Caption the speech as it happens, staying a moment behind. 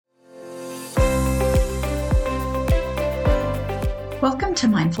Welcome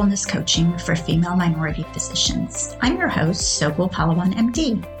to Mindfulness Coaching for Female Minority Physicians. I'm your host, Sogol Palawan,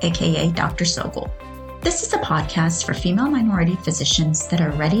 MD, aka Dr. Sogol. This is a podcast for female minority physicians that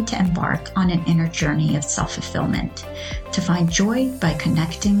are ready to embark on an inner journey of self-fulfillment, to find joy by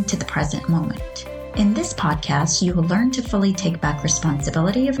connecting to the present moment. In this podcast, you will learn to fully take back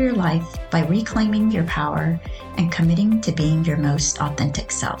responsibility of your life by reclaiming your power and committing to being your most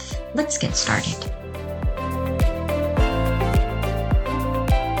authentic self. Let's get started.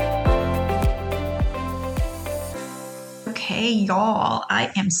 Hey y'all,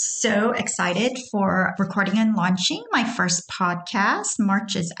 I am so excited for recording and launching my first podcast.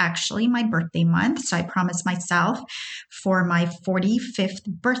 March is actually my birthday month, so I promised myself for my 45th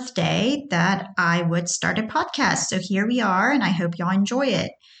birthday that I would start a podcast. So here we are, and I hope y'all enjoy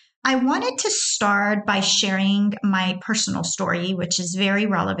it. I wanted to start by sharing my personal story, which is very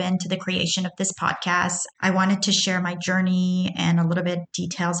relevant to the creation of this podcast. I wanted to share my journey and a little bit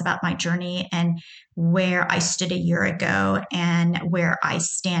details about my journey and where I stood a year ago and where I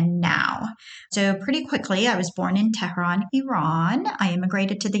stand now. So pretty quickly, I was born in Tehran, Iran. I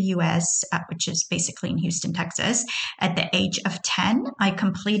immigrated to the US, which is basically in Houston, Texas, at the age of 10. I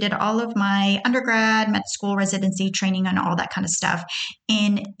completed all of my undergrad, med school, residency, training, and all that kind of stuff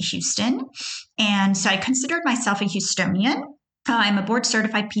in Houston. And so I considered myself a Houstonian. I'm a board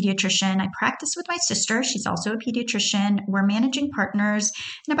certified pediatrician. I practice with my sister. She's also a pediatrician. We're managing partners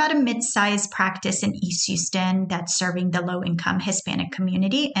in about a mid-sized practice in East Houston that's serving the low-income Hispanic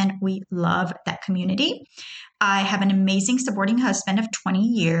community, and we love that community. I have an amazing supporting husband of 20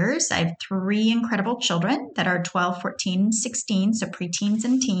 years. I have 3 incredible children that are 12, 14, 16, so preteens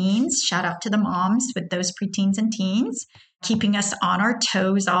and teens. Shout out to the moms with those preteens and teens, keeping us on our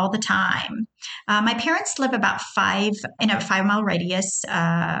toes all the time. My parents live about 5-mile radius,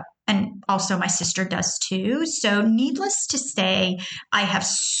 and also my sister does too. So needless to say, I have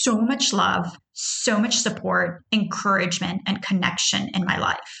so much love, so much support, encouragement, and connection in my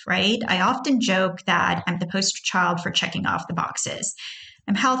life, right? I often joke that I'm the poster child for checking off the boxes.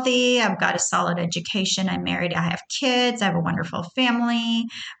 I'm healthy. I've got a solid education. I'm married. I have kids. I have a wonderful family.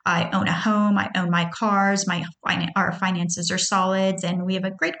 I own a home. I own my cars. Our finances are solid. And we have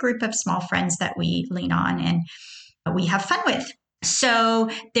a great group of small friends that we lean on and we have fun with.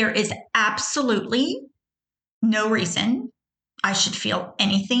 So there is absolutely no reason I should feel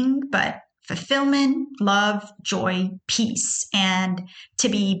anything but fulfillment, love, joy, peace, and to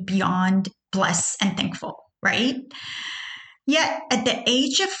be beyond blessed and thankful, right? Yet at the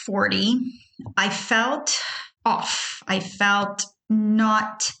age of 40, I felt off. I felt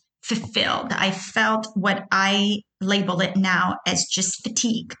not fulfilled. I felt what I label it now as just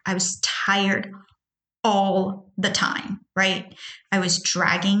fatigue. I was tired all the time, right? I was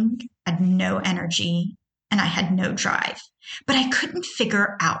dragging, had no energy, and I had no drive. But I couldn't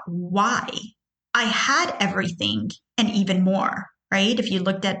figure out why. I had everything and even more, right? If you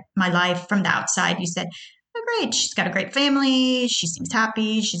looked at my life from the outside, you said, oh, great, she's got a great family. She seems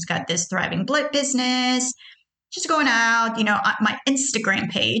happy. She's got this thriving business. She's going out. My Instagram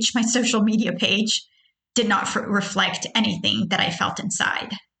page, my social media page did not reflect anything that I felt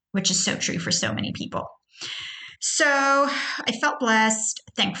inside, which is so true for so many people. So I felt blessed,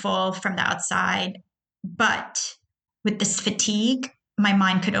 thankful from the outside. But with this fatigue, my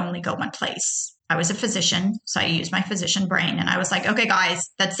mind could only go one place. I was a physician, so I used my physician brain. And I was like, okay, guys,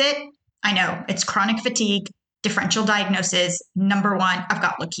 that's it. I know it's chronic fatigue, differential diagnosis. Number 1, I've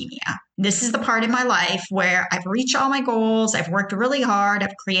got leukemia. This is the part in my life where I've reached all my goals. I've worked really hard.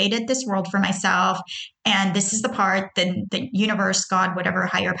 I've created this world for myself. And this is the part that the universe, God, whatever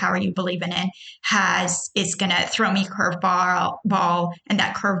higher power you believe in is going to throw me a curveball. And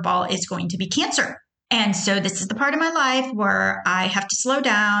that curveball is going to be cancer. And so this is the part of my life where I have to slow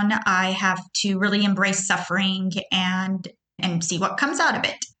down. I have to really embrace suffering and see what comes out of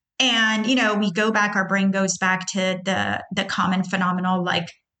it. And, we go back, our brain goes back to the common phenomenal, like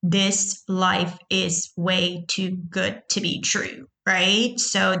this life is way too good to be true, right?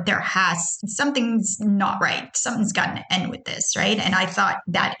 So something's not right. Something's got to end with this, right? And I thought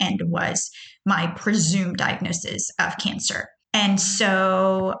that end was my presumed diagnosis of cancer. And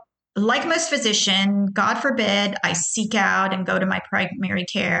so like most physicians, God forbid, I seek out and go to my primary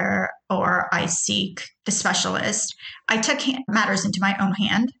care or I seek the specialist. I took matters into my own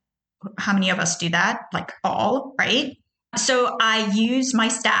hand. How many of us do that? Like all, right? So I use my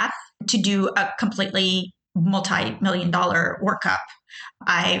staff to do a completely multi-million-dollar workup.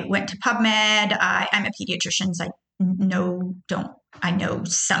 I went to PubMed. I'm a pediatrician, so I know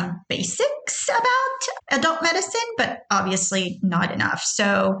some basics about adult medicine, but obviously not enough.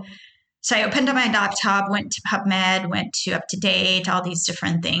 So So I opened up my laptop, went to PubMed, went to UpToDate, all these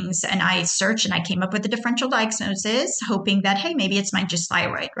different things. And I searched and I came up with a differential diagnosis, hoping that, hey, maybe it's my just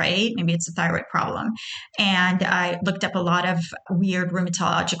thyroid, right? Maybe it's a thyroid problem. And I looked up a lot of weird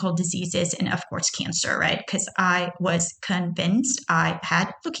rheumatological diseases and, of course, cancer, right? Because I was convinced I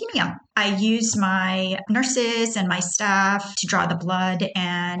had leukemia. I used my nurses and my staff to draw the blood.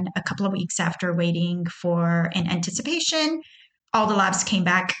 And a couple of weeks after waiting for an anticipation, all the labs came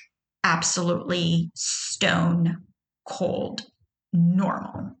back absolutely stone cold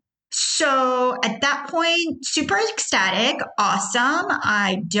normal. So at that point, super ecstatic, awesome.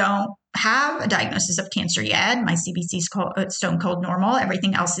 I don't have a diagnosis of cancer yet. My CBC is stone cold normal.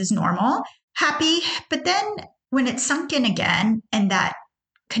 Everything else is normal. Happy. But then when it sunk in again and that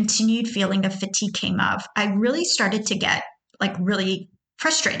continued feeling of fatigue came up, I really started to get like really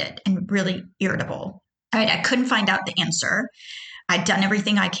frustrated and really irritable. Right? I couldn't find out the answer. I'd done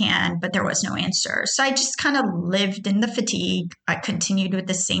everything I can, but there was no answer. So I just kind of lived in the fatigue. I continued with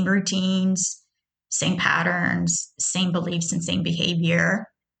the same routines, same patterns, same beliefs, and same behavior.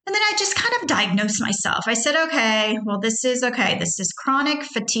 And then I just kind of diagnosed myself. I said, okay, well, this is okay. This is chronic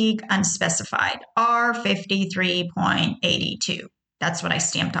fatigue unspecified, R53.82. That's what I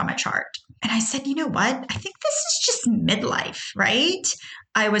stamped on my chart. And I said, you know what? I think this is just midlife, right?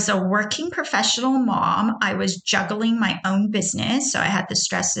 I was a working professional mom. I was juggling my own business. So I had the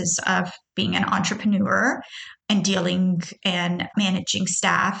stresses of being an entrepreneur and dealing and managing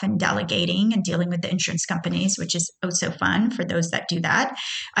staff and delegating and dealing with the insurance companies, which is oh so fun for those that do that.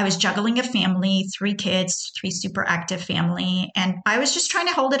 I was juggling a family, 3 kids, 3 super active family, and I was just trying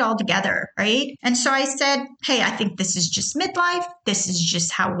to hold it all together, right? And so I said, hey, I think this is just midlife. This is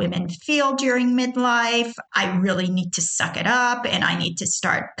just how women feel during midlife. I really need to suck it up and I need to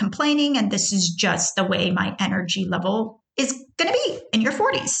start complaining. And this is just the way my energy level is going to be in your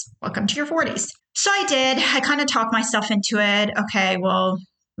 40s. Welcome to your 40s. So I did. I kind of talked myself into it. Okay, well,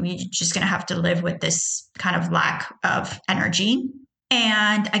 we're just going to have to live with this kind of lack of energy.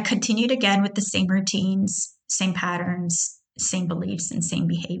 And I continued again with the same routines, same patterns, same beliefs, and same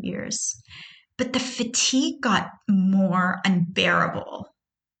behaviors. But the fatigue got more unbearable.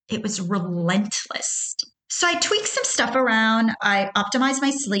 It was relentless. So I tweaked some stuff around. I optimized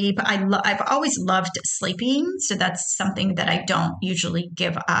my sleep. I've always loved sleeping. So that's something that I don't usually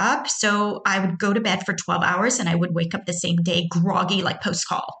give up. So I would go to bed for 12 hours and I would wake up the same day groggy like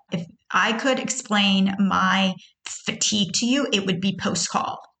post-call. If I could explain my fatigue to you, it would be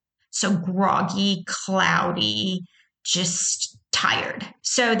post-call. So groggy, cloudy, just tired.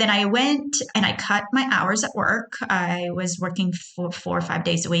 So then I went and I cut my hours at work. I was working for 4 or 5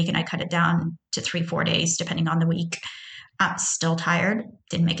 days a week and I cut it down to 3-4 days, depending on the week. I'm still tired.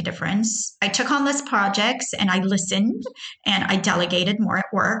 Didn't make a difference. I took on less projects and I listened and I delegated more at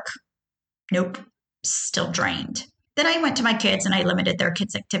work. Nope. Still drained. Then I went to my kids and I limited their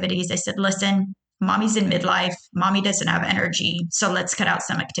kids' activities. I said, listen, mommy's in midlife. Mommy doesn't have energy. So let's cut out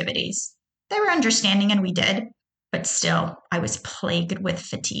some activities. They were understanding and we did. But still, I was plagued with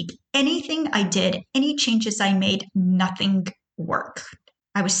fatigue. Anything I did, any changes I made, nothing worked.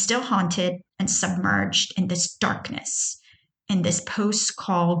 I was still haunted and submerged in this darkness, in this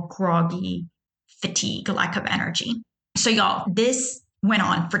post-call groggy fatigue, lack of energy. So y'all, this went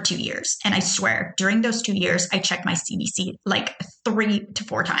on for 2 years. And I swear, during those 2 years, I checked my CBC like 3 to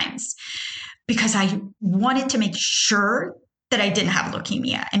 4 times because I wanted to make sure that I didn't have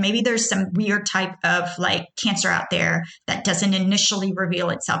leukemia. And maybe there's some weird type of like cancer out there that doesn't initially reveal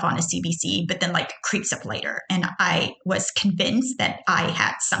itself on a CBC, but then like creeps up later. And I was convinced that I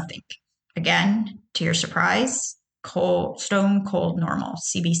had something. Again, to your surprise, stone cold normal.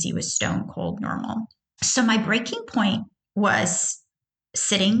 CBC was stone cold normal. So my breaking point was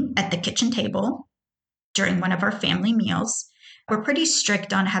sitting at the kitchen table during one of our family meals. We're pretty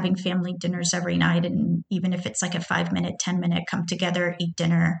strict on having family dinners every night. And even if it's like a 5-minute, 10-minute come together, eat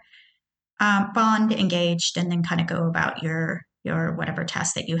dinner, bond, engaged, and then kind of go about your whatever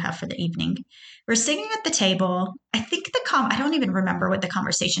task that you have for the evening. We're sitting at the table. I think I don't even remember what the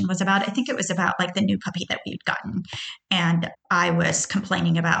conversation was about. I think it was about like the new puppy that we'd gotten. And I was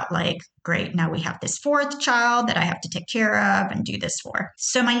complaining about like, great, now we have this 4th child that I have to take care of and do this for.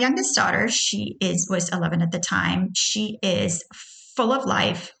 So my youngest daughter, was 11 at the time. She is full of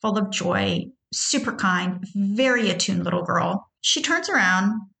life, full of joy, super kind, very attuned little girl. She turns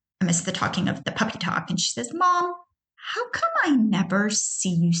around amidst the talking of the puppy talk and she says, Mom, how come I never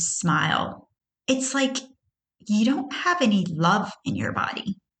see you smile? It's like you don't have any love in your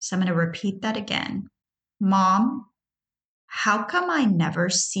body. So I'm going to repeat that again. Mom, how come I never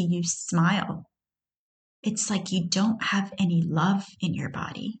see you smile? It's like you don't have any love in your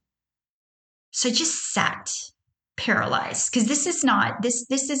body. So I just sat paralyzed because this is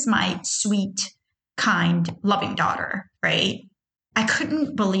my sweet, kind, loving daughter, right? I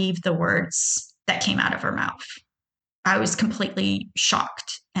couldn't believe the words that came out of her mouth. I was completely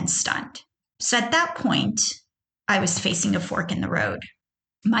shocked and stunned. So at that point, I was facing a fork in the road.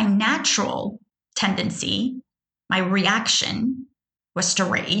 My natural tendency, my reaction was to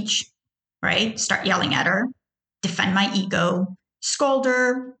rage, right? Start yelling at her, defend my ego, scold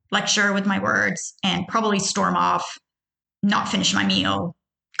her, lecture with my words, and probably storm off, not finish my meal,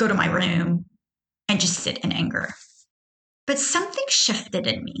 go to my room, and just sit in anger. But something shifted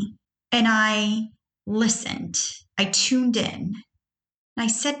in me, and I listened. I tuned in, and I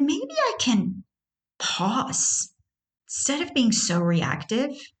said, maybe I can pause. Instead of being so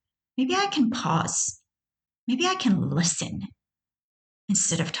reactive, maybe I can pause. Maybe I can listen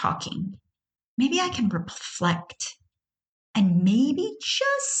instead of talking. Maybe I can reflect. And maybe,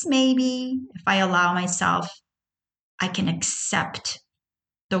 just maybe, if I allow myself, I can accept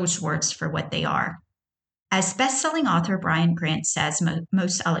those words for what they are. As best-selling author Brian Grant says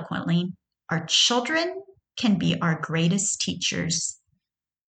most eloquently, our children can be our greatest teachers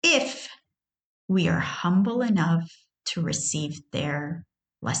if we are humble enough to receive their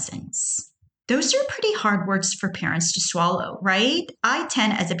lessons. Those are pretty hard words for parents to swallow, right? I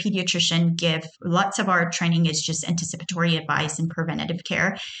tend, as a pediatrician, give lots of our training is just anticipatory advice and preventative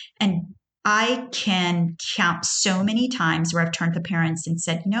care. And I can count so many times where I've turned to parents and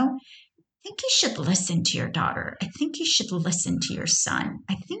said, I think you should listen to your daughter. I think you should listen to your son.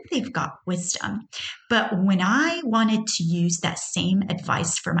 I think they've got wisdom. But when I wanted to use that same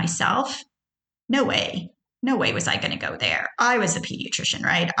advice for myself, no way. No way was I going to go there. I was a pediatrician,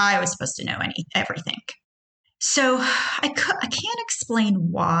 right? I was supposed to know everything. So I can't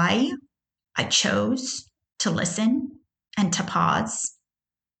explain why I chose to listen and to pause,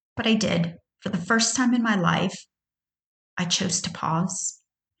 but I did. For the first time in my life, I chose to pause.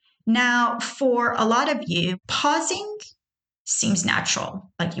 Now, for a lot of you, pausing seems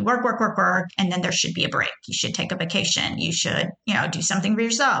natural. Like you work, and then there should be a break. You should take a vacation. You should, do something for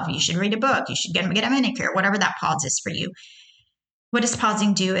yourself. You should read a book. You should get a manicure, whatever that pause is for you. What does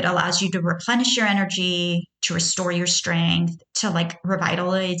pausing do? It allows you to replenish your energy, to restore your strength, to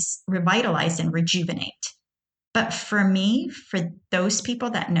revitalize and rejuvenate. But for me, for those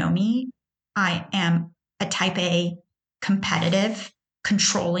people that know me, I am a type A, competitive,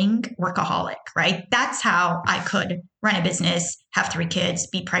 controlling workaholic, right? That's how I could run a business, have 3 kids,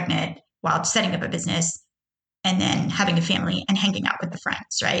 be pregnant while setting up a business, and then having a family and hanging out with the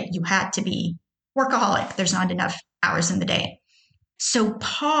friends, right? You had to be workaholic. There's not enough hours in the day. So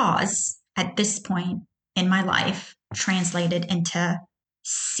pause at this point in my life translated into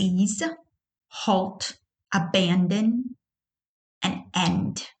seize, halt, abandon, and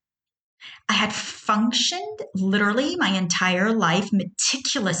end. I had functioned literally my entire life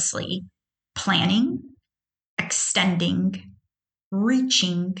meticulously planning, extending,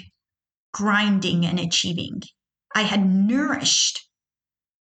 reaching, grinding, and achieving. I had nourished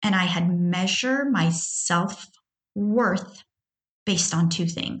and I had measured my self-worth based on 2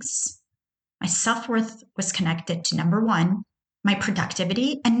 things. My self-worth was connected to number 1, my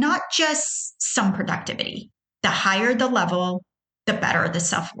productivity, and not just some productivity. The higher the level, the better the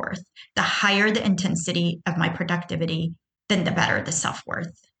self-worth. The higher the intensity of my productivity, then the better the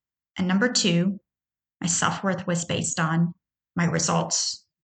self-worth. And number 2, my self-worth was based on my results.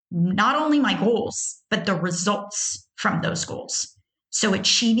 Not only my goals, but the results from those goals. So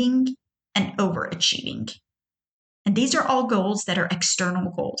achieving and overachieving. And these are all goals that are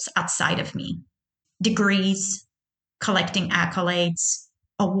external goals outside of me. Degrees, collecting accolades,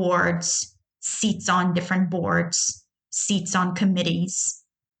 awards, seats on different boards, seats on committees,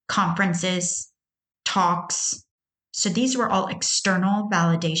 conferences, talks. So these were all external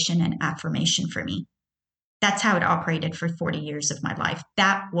validation and affirmation for me. That's how it operated for 40 years of my life.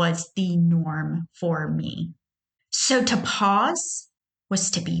 That was the norm for me. So to pause was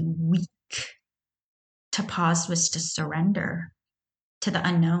to be weak. To pause was to surrender to the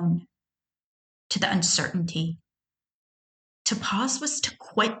unknown, to the uncertainty. To pause was to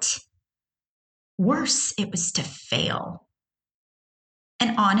quit. Worse, it was to fail.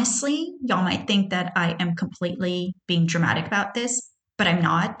 And honestly, y'all might think that I am completely being dramatic about this, but I'm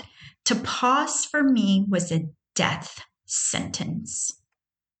not. To pause for me was a death sentence.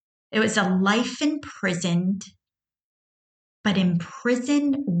 It was a life imprisoned, but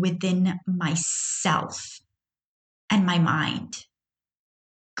imprisoned within myself and my mind.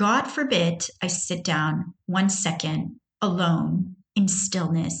 God forbid I sit down 1 second alone in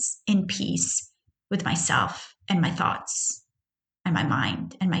stillness, in peace with myself and my thoughts and my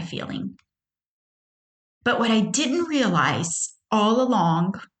mind and my feeling. But what I didn't realize all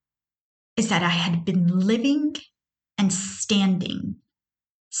along is that I had been living and standing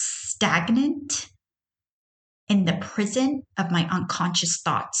stagnant in the prison of my unconscious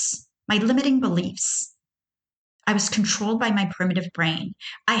thoughts, my limiting beliefs. I was controlled by my primitive brain.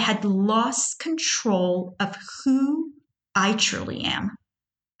 I had lost control of who I truly am.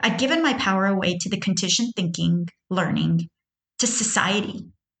 I'd given my power away to the conditioned thinking, learning, to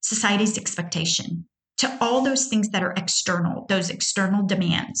society's expectation, to all those things that are external, those external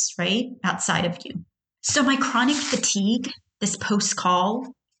demands, right? Outside of you. So my chronic fatigue, this post-call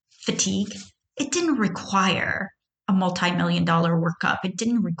fatigue, it didn't require a multi-million-dollar workup. It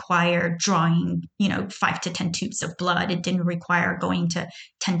didn't require drawing, 5 to 10 tubes of blood. It didn't require going to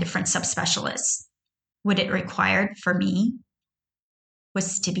 10 different subspecialists. What it required for me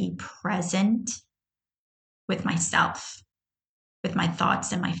was to be present with myself, with my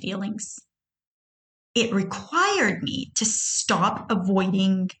thoughts and my feelings. It required me to stop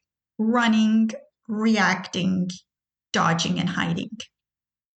avoiding, running, reacting, dodging, and hiding.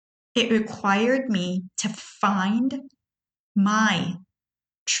 It required me to find my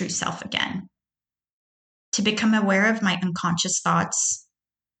true self again, to become aware of my unconscious thoughts,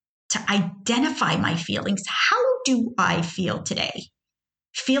 to identify my feelings. How do I feel today?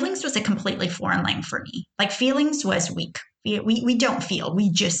 Feelings was a completely foreign language for me. Like feelings was weak. We don't feel, we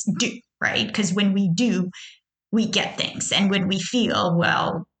just do, right? Because when we do, we get things. And when we feel,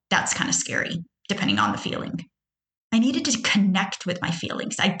 well, that's kind of scary, depending on the feeling. I needed to connect with my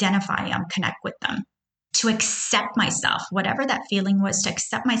feelings, identify them, connect with them, to accept myself, whatever that feeling was, to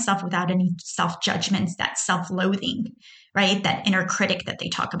accept myself without any self-judgments, that self-loathing, right? That inner critic that they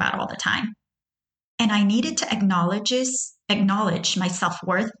talk about all the time. And I needed to acknowledge my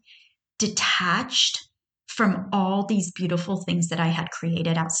self-worth detached from all these beautiful things that I had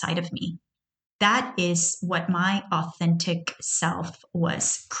created outside of me. That is what my authentic self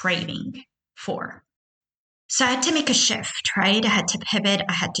was craving for. So I had to make a shift, right? I had to pivot.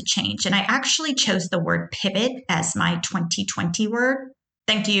 I had to change. And I actually chose the word pivot as my 2020 word.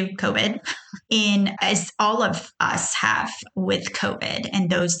 Thank you, COVID. As all of us have with COVID and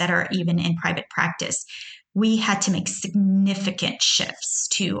those that are even in private practice, we had to make significant shifts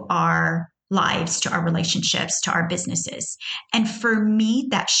to our lives, to our relationships, to our businesses. And for me,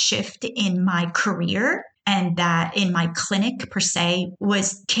 that shift in my career and that in my clinic per se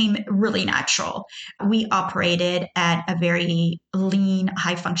came really natural. We operated at a very lean,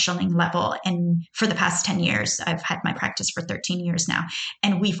 high functioning level. And for the past 10 years, I've had my practice for 13 years now.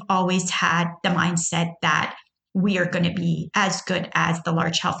 And we've always had the mindset that we are going to be as good as the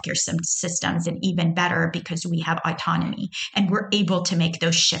large healthcare systems and even better because we have autonomy and we're able to make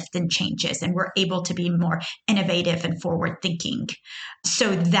those shifts and changes and we're able to be more innovative and forward thinking.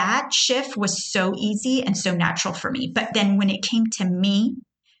 So that shift was so easy and so natural for me. But then when it came to me,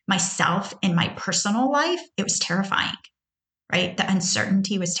 myself in my personal life, it was terrifying, right? The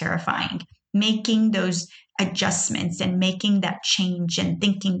uncertainty was terrifying. Making those adjustments and making that change and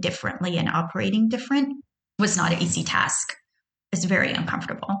thinking differently and operating different was not an easy task. It's very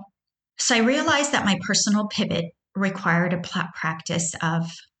uncomfortable. So I realized that my personal pivot required a practice of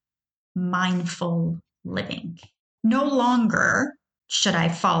mindful living. No longer should I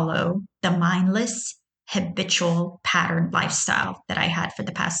follow the mindless, habitual pattern lifestyle that I had for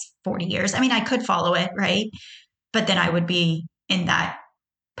the past 40 years. I mean, I could follow it, right? But then I would be in that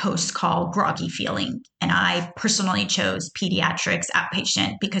post-call groggy feeling. And I personally chose pediatrics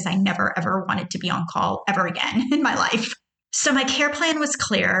outpatient because I never, ever wanted to be on call ever again in my life. So my care plan was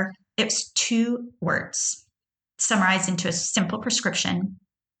clear. It was 2 words summarized into a simple prescription: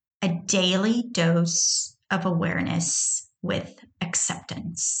 a daily dose of awareness with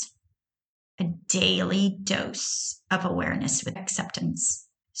acceptance. A daily dose of awareness with acceptance.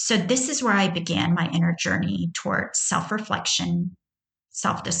 So this is where I began my inner journey towards self-reflection,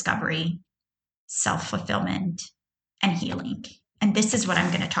 self-discovery, self-fulfillment, and healing. And this is what I'm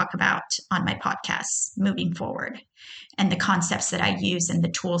going to talk about on my podcast moving forward, and the concepts that I use and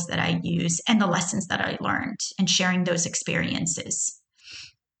the tools that I use and the lessons that I learned, and sharing those experiences.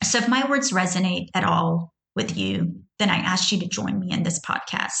 So if my words resonate at all with you, then I ask you to join me in this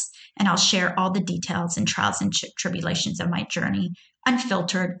podcast, and I'll share all the details and trials and tribulations of my journey,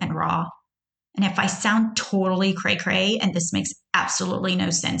 unfiltered and raw. And if I sound totally cray-cray and this makes absolutely no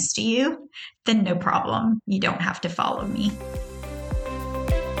sense to you, then no problem. You don't have to follow me.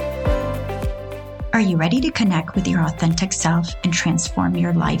 Are you ready to connect with your authentic self and transform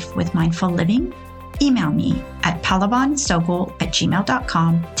your life with mindful living? email me at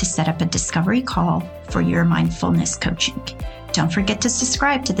pallavansobel@gmail.com to set up a discovery call for your mindfulness coaching. Don't forget to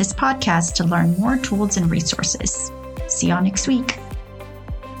subscribe to this podcast to learn more tools and resources. See y'all next week.